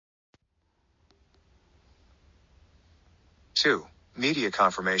2. Media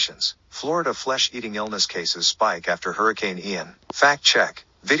confirmations. Florida flesh-eating illness cases spike after Hurricane Ian. Fact check.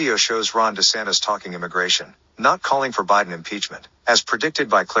 Video shows Ron DeSantis talking immigration, not calling for Biden impeachment, as predicted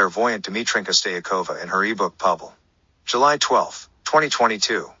by Clairvoyant Dimitrinka Staikova in her ebook publ.July 12,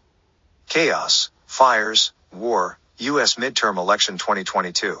 2022. Chaos, fires, war, U.S. Midterm Election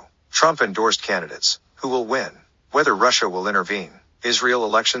 2022. Trump endorsed candidates. Who will win? Whether Russia will intervene. Israel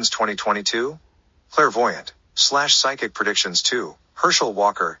elections 2022? Clairvoyant/psychic predictions 2. Herschel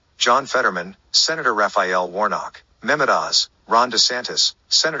Walker, John Fetterman, Senator Raphael Warnock, Mehmet Oz, Ron DeSantis,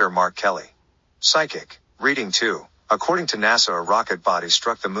 Senator Mark Kelly. Psychic. Reading 2. According to NASA, a rocket body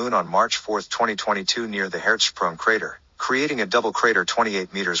struck the moon on March 4, 2022 near the Herzsprung crater, creating a double crater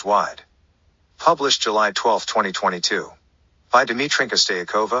 28 meters wide. Published July 12, 2022. By Dimitrinka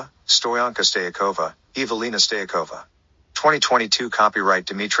Staikova, Stoyanka Staikova, Ivelina Staikova. 2022 copyright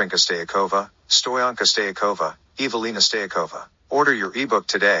Dimitrinka Staikova, Stoyanka Staikova, Ivelina Staikova. Order your ebook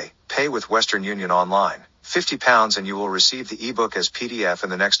today. Pay with Western Union online. £50 and you will receive the ebook as PDF in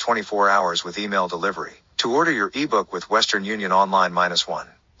the next 24 hours with email delivery. To order your ebook with Western Union online -1.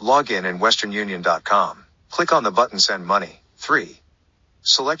 Log in westernunion.com. Click on the button Send Money. 3.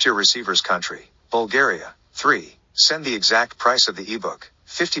 Select your receiver's country. Bulgaria. 3. Send the exact price of the ebook,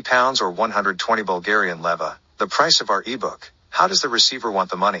 £50 or 120 Bulgarian leva, the price of our ebook. How does the receiver want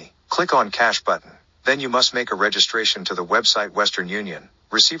the money? Click on Cash button. Then you must make a registration to the website Western Union.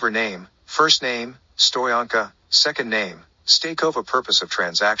 Receiver name, first name, Stoyanka, second name, Staikova. Purpose of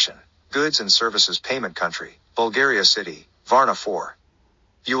transaction, goods and services. Payment country, Bulgaria. City, Varna. 4.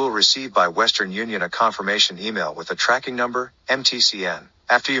 You will receive by Western Union a confirmation email with a tracking number, MTCN.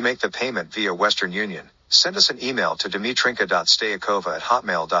 After you make the payment via Western Union, send us an email to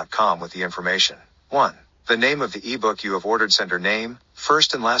dimitrinka.staikova@hotmail.com with the information. 1. The name of the ebook you have ordered, sender name,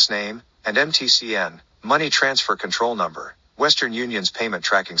 first and last name, and MTCN, money transfer control number, Western Union's payment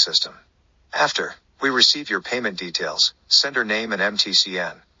tracking system. After we receive your payment details, sender name and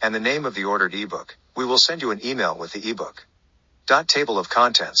MTCN, and the name of the ordered ebook, we will send you an email with the ebook. Table of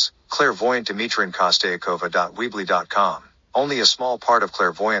contents, Clairvoyant Dimitrinka Staikova.weebly.com. Only a small part of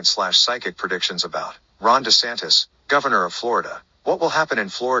clairvoyant/psychic predictions about Ron DeSantis, governor of Florida. What will happen in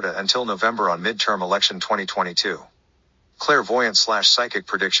Florida until November on midterm election 2022? Clairvoyant/psychic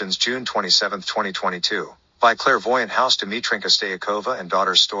predictions June 27, 2022. By Clairvoyant House Dimitrinka Staikova and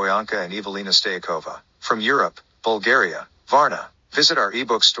daughters Stoyanka and Ivelina Staikova. From Europe, Bulgaria, Varna. Visit our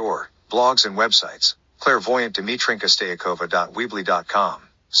ebook store, blogs and websites. Clairvoyant Dimitrinka Staikova.weebly.com.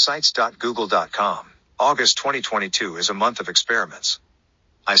 Sites.google.com. August 2022 is a month of experiments.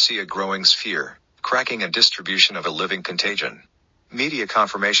 I see a growing sphere, cracking a distribution of a living contagion. Media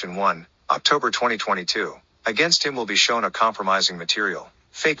confirmation 1, October 2022. Against him will be shown a compromising material,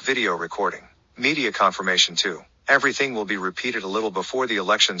 fake video recording. Media confirmation 2. Everything will be repeated a little before the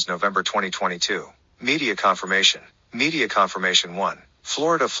elections November 2022. Media confirmation. Media confirmation 1.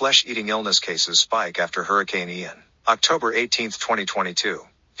 Florida flesh-eating illness cases spike after Hurricane Ian. October 18, 2022.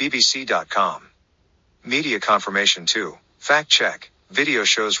 BBC.com. Media confirmation 2. Fact check. Video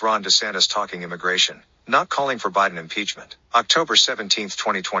shows Ron DeSantis talking immigration, not calling for Biden impeachment. October 17,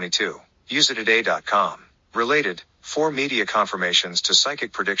 2022. Usatoday.com. Related, 4 media confirmations to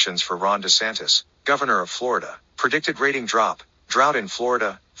psychic predictions for Ron DeSantis, governor of Florida. Predicted rating drop, drought in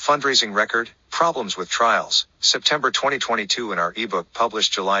Florida, fundraising record, problems with trials. September 2022 in our ebook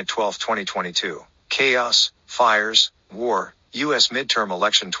published July 12, 2022. Chaos, fires, war, U.S. Midterm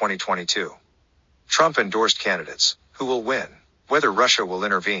Election 2022. Trump endorsed candidates. Who will win? Whether Russia will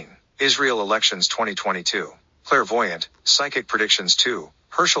intervene. Israel elections 2022. Clairvoyant, psychic predictions 2.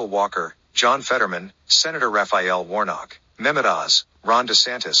 Herschel Walker, John Fetterman, Senator Raphael Warnock, Mehmet Oz, Ron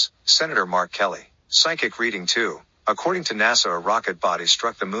DeSantis, Senator Mark Kelly. Psychic reading 2. According to NASA, a rocket body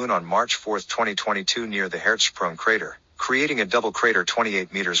struck the moon on March 4, 2022 near the Herzsprung crater, creating a double crater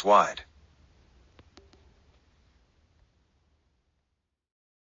 28 meters wide.